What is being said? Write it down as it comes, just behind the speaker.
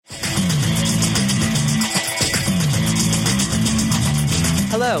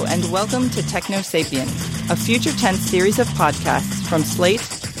Hello, and welcome to Techno Sapiens, a future tense series of podcasts from Slate,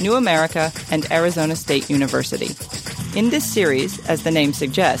 New America, and Arizona State University. In this series, as the name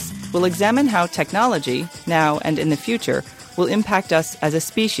suggests, we'll examine how technology, now and in the future, will impact us as a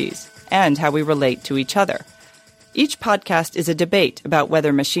species, and how we relate to each other. Each podcast is a debate about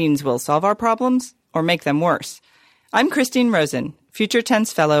whether machines will solve our problems or make them worse. I'm Christine Rosen, Future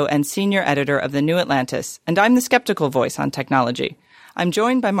Tense Fellow and Senior Editor of the New Atlantis, and I'm the skeptical voice on technology. I'm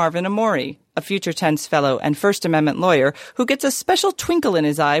joined by Marvin Ammori, a Future Tense Fellow and First Amendment lawyer who gets a special twinkle in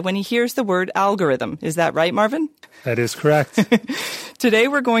his eye when he hears the word algorithm. Is that right, Marvin? That is correct. Today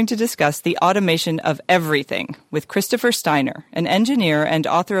we're going to discuss the automation of everything with Christopher Steiner, an engineer and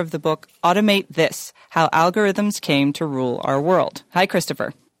author of the book Automate This: How Algorithms Came to Rule Our World. Hi,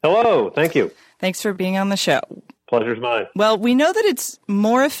 Christopher. Hello. Thank you. Thanks for being on the show. Pleasure's mine. Well, we know that it's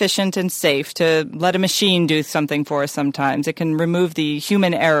more efficient and safe to let a machine do something for us sometimes. It can remove the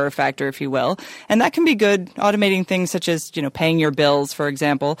human error factor, if you will. And that can be good, automating things such as, paying your bills, for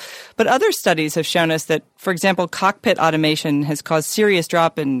example. But other studies have shown us that, for example, cockpit automation has caused serious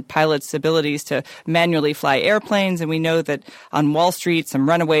drop in pilots' abilities to manually fly airplanes. And we know that on Wall Street, some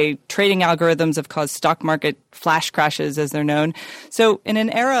runaway trading algorithms have caused stock market flash crashes, as they're known. So in an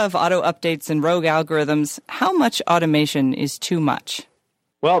era of auto updates and rogue algorithms, how much automation is too much?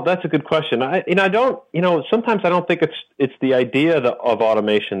 Well, that's a good question. Sometimes I don't think it's the idea of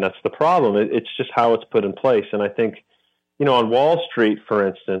automation that's the problem. It's just how it's put in place. And I think, on Wall Street, for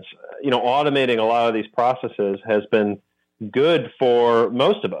instance, automating a lot of these processes has been good for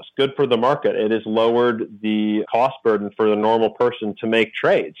most of us, good for the market. It has lowered the cost burden for the normal person to make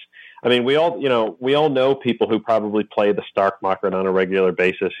trades. I mean, we all know people who probably play the stock market on a regular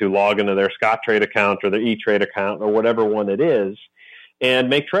basis, who log into their Scottrade account or their E-Trade account or whatever one it is, and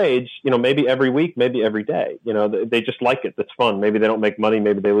make trades, maybe every week, maybe every day. They just like it. It's fun. Maybe they don't make money.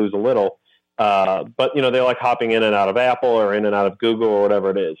 Maybe they lose a little. But they like hopping in and out of Apple or in and out of Google or whatever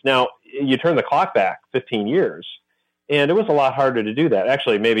it is. Now, you turn the clock back 15 years, and it was a lot harder to do that.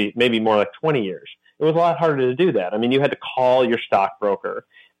 Actually, maybe more like 20 years. It was a lot harder to do that. I mean, you had to call your stockbroker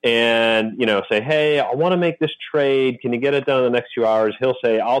and, say, hey, I want to make this trade. Can you get it done in the next few hours? He'll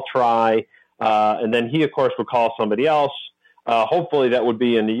say, I'll try. And then he, of course, would call somebody else. Hopefully that would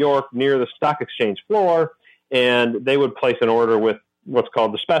be in New York near the stock exchange floor. And they would place an order with what's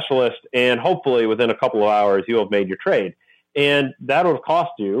called the specialist. And hopefully within a couple of hours, you'll have made your trade. And that would have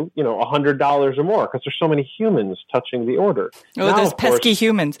cost you, $100 or more because there's so many humans touching the order. Oh, now, those pesky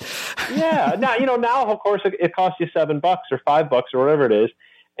humans. Yeah. Now, of course, it costs you $7 or $5 or whatever it is.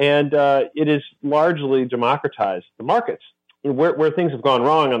 And it is largely democratized the markets. Where things have gone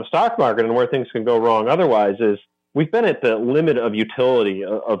wrong on the stock market and where things can go wrong otherwise is we've been at the limit of utility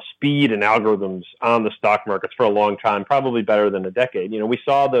of speed and algorithms on the stock markets for a long time, probably better than a decade. We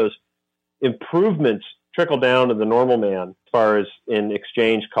saw those improvements trickle down to the normal man as far as in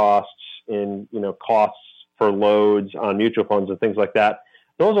exchange costs, in costs for loads on mutual funds and things like that.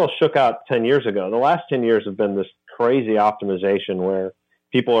 Those all shook out 10 years ago. The last 10 years have been this crazy optimization where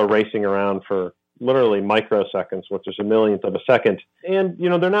people are racing around for literally microseconds, which is a millionth of a second. And,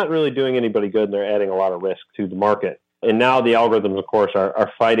 they're not really doing anybody good, and they're adding a lot of risk to the market. And now the algorithms, of course,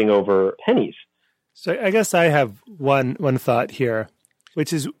 are fighting over pennies. So I guess I have one thought here,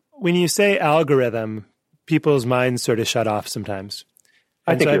 which is when you say algorithm, people's minds sort of shut off sometimes.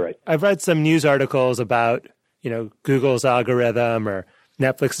 I think you're right. I've read some news articles about, Google's algorithm or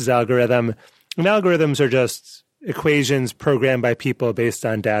Netflix's algorithm. And algorithms are just equations programmed by people based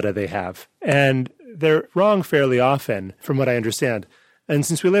on data they have. And they're wrong fairly often, from what I understand. And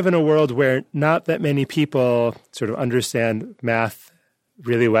since we live in a world where not that many people sort of understand math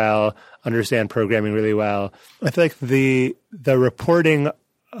really well, understand programming really well, I feel like the reporting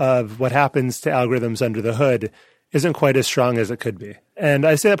of what happens to algorithms under the hood isn't quite as strong as it could be. And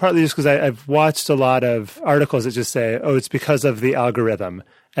I say that partly just because I've watched a lot of articles that just say, it's because of the algorithm,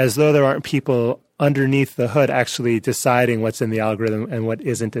 as though there aren't people underneath the hood actually deciding what's in the algorithm and what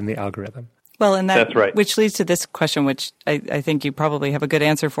isn't in the algorithm. Well, and that's right. Which leads to this question, which I think you probably have a good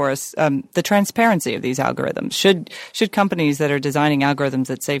answer for us. The transparency of these algorithms. Should companies that are designing algorithms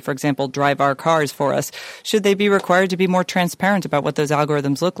that say, for example, drive our cars for us, should they be required to be more transparent about what those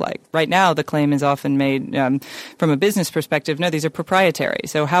algorithms look like? Right now, the claim is often made from a business perspective, no, these are proprietary.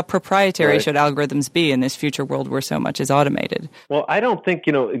 So how proprietary should algorithms be in this future world where so much is automated? Well, I don't think,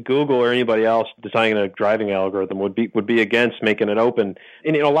 Google or anybody else designing a driving algorithm would be against making it open.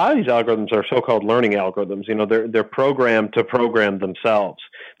 And a lot of these algorithms are so-called learning algorithms. They're programmed to program themselves.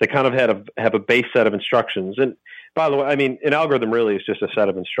 They kind of have a base set of instructions, and By the way, I mean, an algorithm really is just a set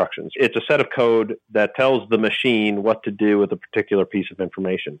of instructions. It's a set of code that tells the machine what to do with a particular piece of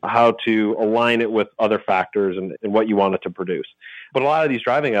information, how to align it with other factors and what you want it to produce. But a lot of these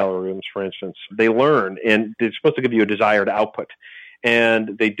driving algorithms, for instance, they learn, and they're supposed to give you a desired output.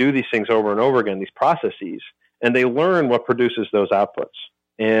 And they do these things over and over again, these processes, and they learn what produces those outputs,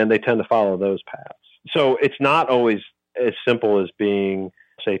 and they tend to follow those paths. So it's not always as simple as being,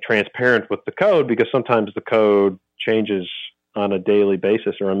 say, transparent with the code, because sometimes the code changes on a daily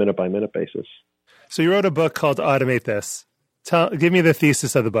basis or a minute-by-minute basis. So you wrote a book called Automate This. Give me the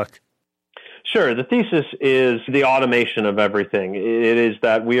thesis of the book. Sure. The thesis is the automation of everything. It is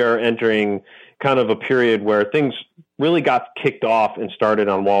that we are entering kind of a period where things really got kicked off and started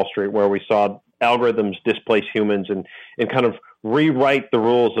on Wall Street, where we saw algorithms displace humans and kind of rewrite the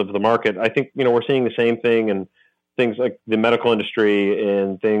rules of the market. I think, we're seeing the same thing in things like the medical industry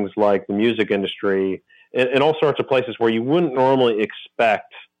and things like the music industry and all sorts of places where you wouldn't normally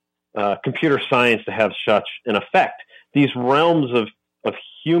expect computer science to have such an effect. These realms of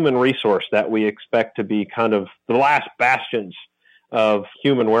human resource that we expect to be kind of the last bastions of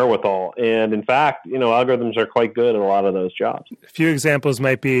human wherewithal. And in fact, algorithms are quite good at a lot of those jobs. A few examples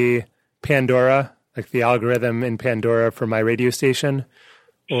might be Pandora, like the algorithm in Pandora for my radio station.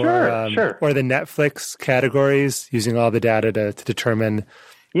 Sure. Or the Netflix categories, using all the data to determine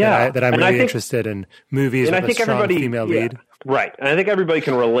that I'm really interested in movies with a strong female lead. Right. And I think everybody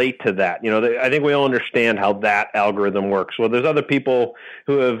can relate to that. I think we all understand how that algorithm works. Well, there's other people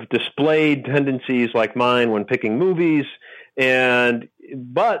who have displayed tendencies like mine when picking movies,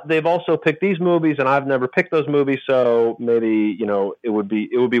 but they've also picked these movies, and I've never picked those movies, so maybe, it would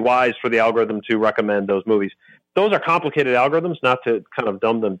be wise for the algorithm to recommend those movies. Those are complicated algorithms, not to kind of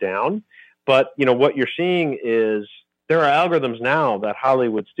dumb them down, but what you're seeing is there are algorithms now that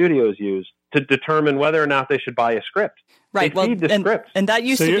Hollywood studios use to determine whether or not they should buy a script. Right. They feed the script. And that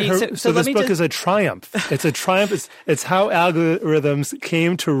used to be... So this book is a triumph. It's a triumph. It's how algorithms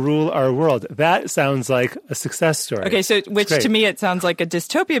came to rule our world. That sounds like a success story. Okay, so which to me it sounds like a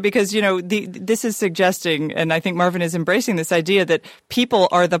dystopia because, this is suggesting, and I think Marvin is embracing this idea that people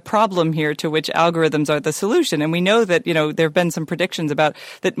are the problem here to which algorithms are the solution. And we know that, there have been some predictions about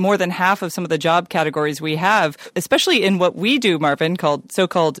that more than half of some of the job categories we have, especially in what we do, Marvin, called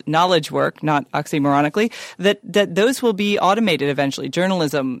so-called knowledge work, not oxymoronically, that those will be automated eventually,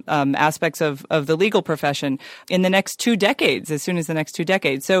 journalism, aspects of the legal profession in the next 2 decades, as soon as the next 2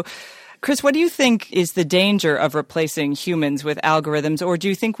 decades. So, Chris, what do you think is the danger of replacing humans with algorithms, or do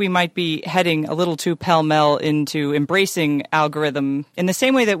you think we might be heading a little too pell-mell into embracing algorithm in the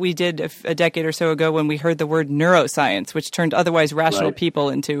same way that we did a decade or so ago when we heard the word neuroscience, which turned otherwise rational people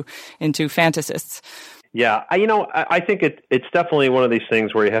into fantasists? Yeah, I think it's definitely one of these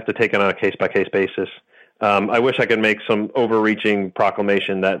things where you have to take it on a case-by-case basis. I wish I could make some overreaching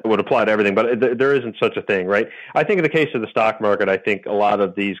proclamation that would apply to everything, but there isn't such a thing, right? I think in the case of the stock market, I think a lot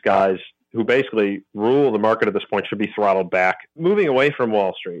of these guys who basically rule the market at this point should be throttled back, moving away from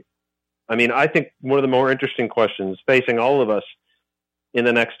Wall Street. I mean, I think one of the more interesting questions facing all of us in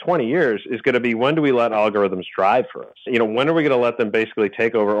the next 20 years is going to be, when do we let algorithms drive for us? When are we going to let them basically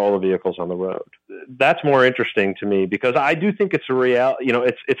take over all the vehicles on the road? That's more interesting to me because I do think it's a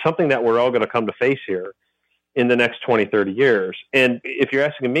it's something that we're all going to come to face here in the next 20, 30 years. And if you're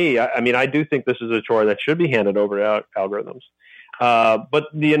asking me, I do think this is a chore that should be handed over to algorithms. But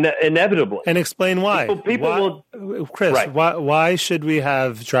inevitably. And explain why. People will... Chris, right. why should we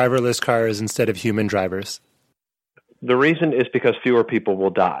have driverless cars instead of human drivers? The reason is because fewer people will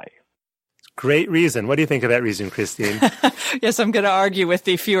die. Great reason. What do you think of that reason, Christine? Yes, I'm going to argue with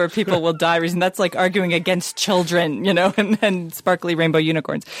the fewer people will die reason. That's like arguing against children, and sparkly rainbow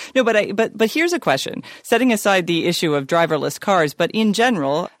unicorns. No, but here's a question. Setting aside the issue of driverless cars, but in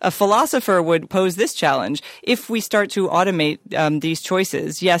general, a philosopher would pose this challenge. If we start to automate these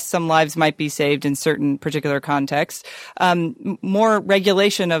choices, yes, some lives might be saved in certain particular contexts. More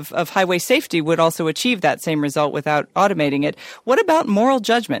regulation of highway safety would also achieve that same result without automating it. What about moral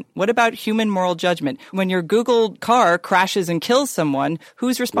judgment? What about human moral judgment? When your Google car crashes and kills someone,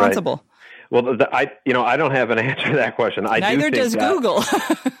 who's responsible? Right. Well, I don't have an answer to that question. Neither does Google.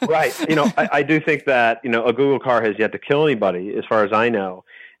 Right. I do think that, a Google car has yet to kill anybody, as far as I know.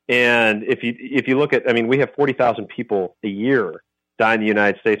 And if you look at, we have 40,000 people a year die in the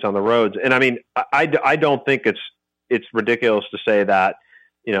United States on the roads. And I don't think it's ridiculous to say that,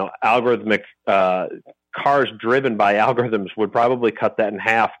 algorithmic cars driven by algorithms would probably cut that in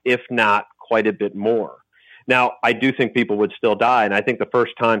half, if not quite a bit more. Now, I do think people would still die, and I think the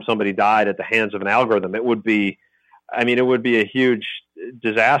first time somebody died at the hands of an algorithm, it would be a huge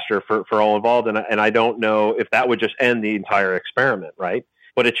disaster for all involved. And I don't know if that would just end the entire experiment, right?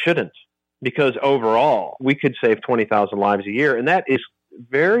 But it shouldn't, because overall we could save 20,000 lives a year. And that is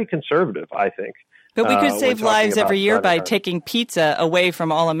very conservative, I think. But we could save lives every year by taking pizza away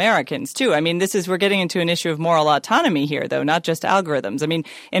from all Americans, too. I mean, we're getting into an issue of moral autonomy here, though, not just algorithms. I mean,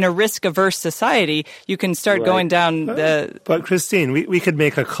 in a risk-averse society, you can start going down the... But Christine, we could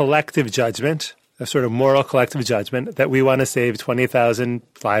make a collective judgment, a sort of moral collective judgment, that we want to save 20,000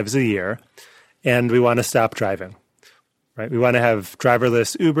 lives a year, and we want to stop driving, right? We want to have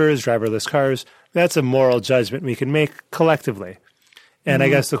driverless Ubers, driverless cars. That's a moral judgment we can make collectively. And I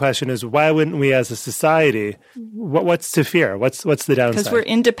guess the question is, why wouldn't we as a society, what's to fear? What's the downside? Because we're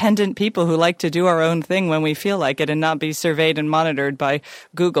independent people who like to do our own thing when we feel like it and not be surveyed and monitored by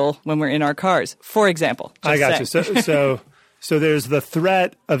Google when we're in our cars, for example. I got you. So there's the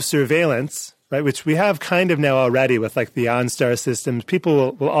threat of surveillance, right, which we have kind of now already with like the OnStar systems.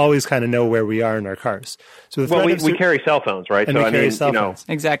 People will always kind of know where we are in our cars. So we carry cell phones, right? And we carry cell phones.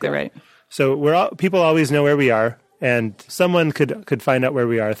 Exactly right. So people always know where we are. And someone could find out where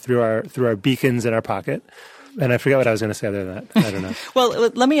we are through our beacons in our pocket. And I forget what I was going to say other than that. I don't know. Well,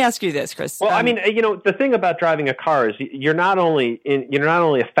 let me ask you this, Chris. Well, I mean, the thing about driving a car is you're not only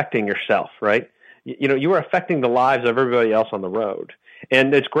affecting yourself, right? You are affecting the lives of everybody else on the road.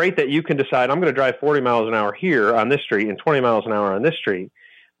 And it's great that you can decide, I'm going to drive 40 miles an hour here on this street and 20 miles an hour on this street.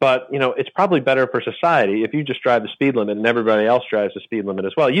 But, it's probably better for society if you just drive the speed limit and everybody else drives the speed limit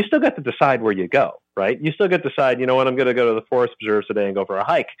as well. You still get to decide where you go, right? You still get to decide, I'm going to go to the forest preserves today and go for a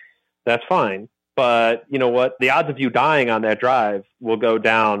hike. That's fine. But you know what? The odds of you dying on that drive will go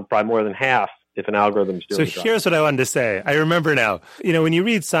down by more than half if an algorithm's doing it. So here's what I wanted to say. I remember now, when you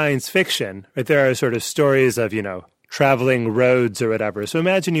read science fiction, right, there are sort of stories of, traveling roads or whatever. So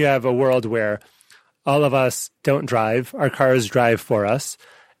imagine you have a world where all of us don't drive, our cars drive for us,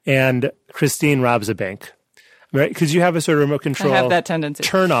 and Christine robs a bank, right? Because you have a sort of remote control I have that tendency.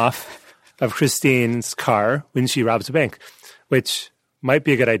 Turn off of Christine's car when she robs a bank, which might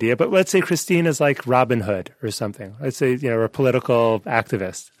be a good idea. But let's say Christine is like Robin Hood or something. Let's say, a political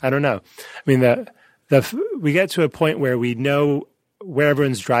activist. I don't know. I mean, we get to a point where we know where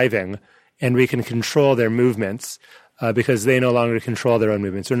everyone's driving and we can control their movements because they no longer control their own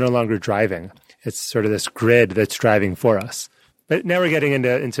movements. They're no longer driving. It's sort of this grid that's driving for us. But now we're getting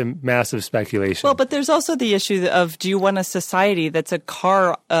into massive speculation. Well, but there's also the issue of, do you want a society that's a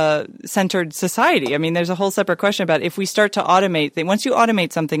car-centered society? I mean, there's a whole separate question about if we start to automate. Once you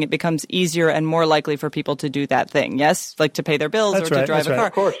automate something, it becomes easier and more likely for people to do that thing. Yes, like to pay their bills to drive a car.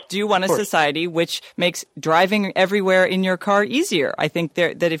 Of course. Do you want a society which makes driving everywhere in your car easier? I think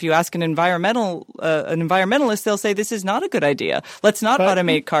that if you ask an environmentalist, they'll say this is not a good idea. Let's not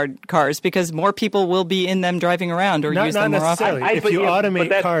automate cars because more people will be in them driving around or use them more often. If you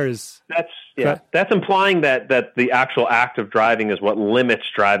automate cars, that's implying that the actual act of driving is what limits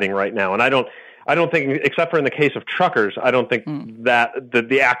driving right now. And I don't think, except for in the case of truckers, I don't think that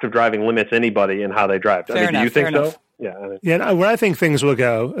the act of driving limits anybody in how they drive. Do you think so? Yeah. Where I think things will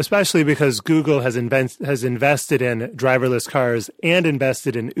go, especially because Google has invested in driverless cars and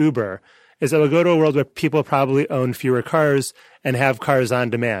invested in Uber, is that we'll go to a world where people probably own fewer cars and have cars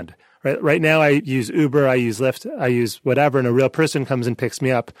on demand. Right now, I use Uber, I use Lyft, I use whatever, and a real person comes and picks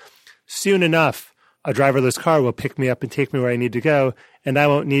me up. Soon enough, a driverless car will pick me up and take me where I need to go, and I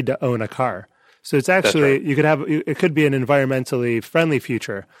won't need to own a car. So it's actually it could be an environmentally friendly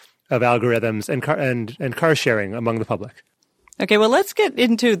future of algorithms and car sharing among the public. Okay, well, let's get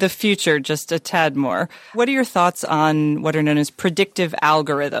into the future just a tad more. What are your thoughts on what are known as predictive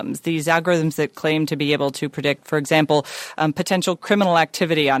algorithms? These algorithms that claim to be able to predict, for example, potential criminal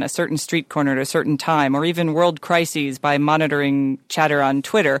activity on a certain street corner at a certain time, or even world crises by monitoring chatter on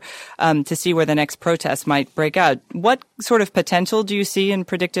Twitter to see where the next protest might break out. What sort of potential do you see in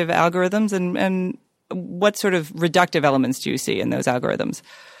predictive algorithms, and what sort of reductive elements do you see in those algorithms?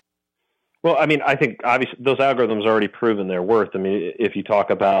 Well, I mean, I think obviously those algorithms already proven their worth. I mean, if you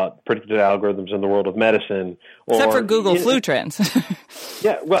talk about predictive algorithms in the world of medicine, except for Google Flutrans.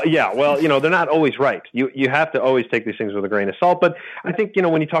 Well, they're not always right. You have to always take these things with a grain of salt. But I think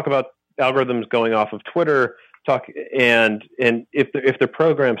when you talk about algorithms going off of Twitter, and if they're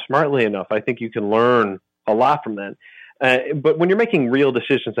programmed smartly enough, I think you can learn a lot from that. But when you're making real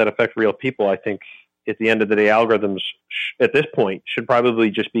decisions that affect real people, I think at the end of the day, algorithms at this point should probably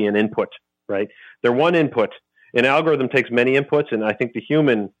just be an input. Right? They're one input. An algorithm takes many inputs, and I think the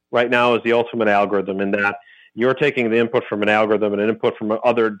human right now is the ultimate algorithm in that you're taking the input from an algorithm and an input from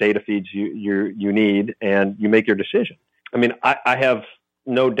other data feeds you need, and you make your decision. I mean, I have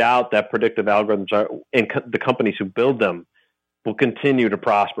no doubt that predictive algorithms and the companies who build them will continue to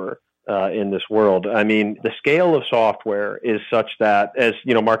prosper in this world. I mean, the scale of software is such that, as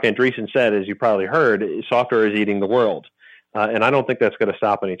Mark Andreessen said, as you probably heard, software is eating the world. And I don't think that's going to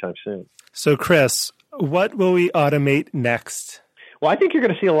stop anytime soon. So, Chris, what will we automate next? Well, I think you're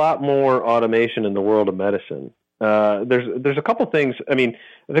going to see a lot more automation in the world of medicine. There's a couple things. I mean,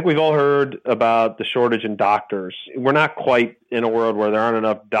 I think we've all heard about the shortage in doctors. We're not quite in a world where there aren't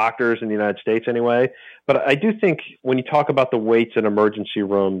enough doctors in the United States anyway. But I do think when you talk about the waits in emergency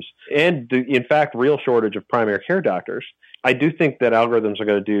rooms and, in fact, real shortage of primary care doctors, I do think that algorithms are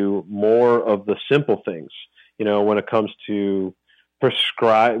going to do more of the simple things, when it comes to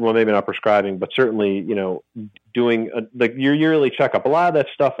maybe not prescribing, but certainly, doing your yearly checkup. A lot of that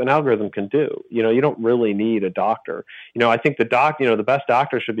stuff an algorithm can do. You don't really need a doctor. I think the best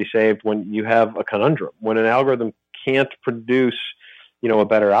doctor should be saved when you have a conundrum, when an algorithm can't produce, a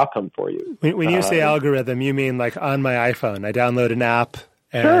better outcome for you. When you say algorithm, you mean like on my iPhone, I download an app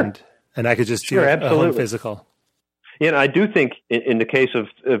and I could just do a home physical. Yeah, and I do think in the case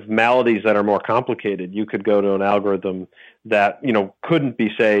of maladies that are more complicated, you could go to an algorithm that, couldn't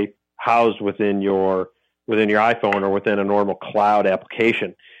be, say, housed within your iPhone or within a normal cloud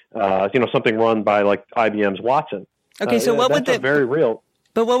application. Something run by like IBM's Watson. Okay, so what would very real?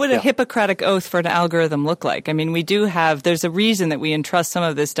 But what would a Hippocratic oath for an algorithm look like? I mean, there's a reason that we entrust some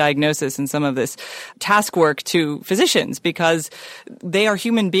of this diagnosis and some of this task work to physicians, because they are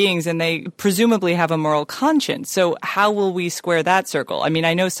human beings and they presumably have a moral conscience. So how will we square that circle? I mean,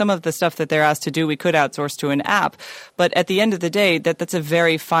 I know some of the stuff that they're asked to do we could outsource to an app, but at the end of the day, that's a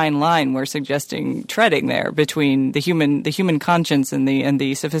very fine line we're suggesting treading there between the human conscience and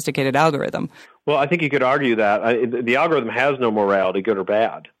the sophisticated algorithm. Well, I think you could argue that the algorithm has no morality, good or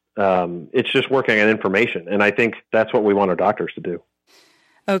bad. It's just working on information, and I think that's what we want our doctors to do.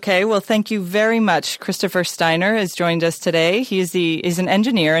 Okay, well, thank you very much. Christopher Steiner has joined us today. He's an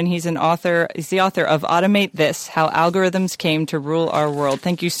engineer, and he's the author of Automate This: How Algorithms Came to Rule Our World.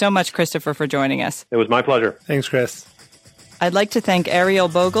 Thank you so much, Christopher, for joining us. It was my pleasure. Thanks, Chris. I'd like to thank Ariel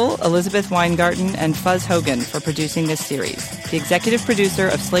Bogle, Elizabeth Weingarten, and Fuzz Hogan for producing this series. The executive producer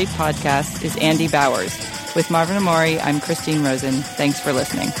of Slate Podcasts is Andy Bowers. With Marvin Ammori, I'm Christine Rosen. Thanks for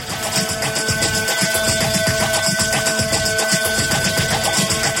listening.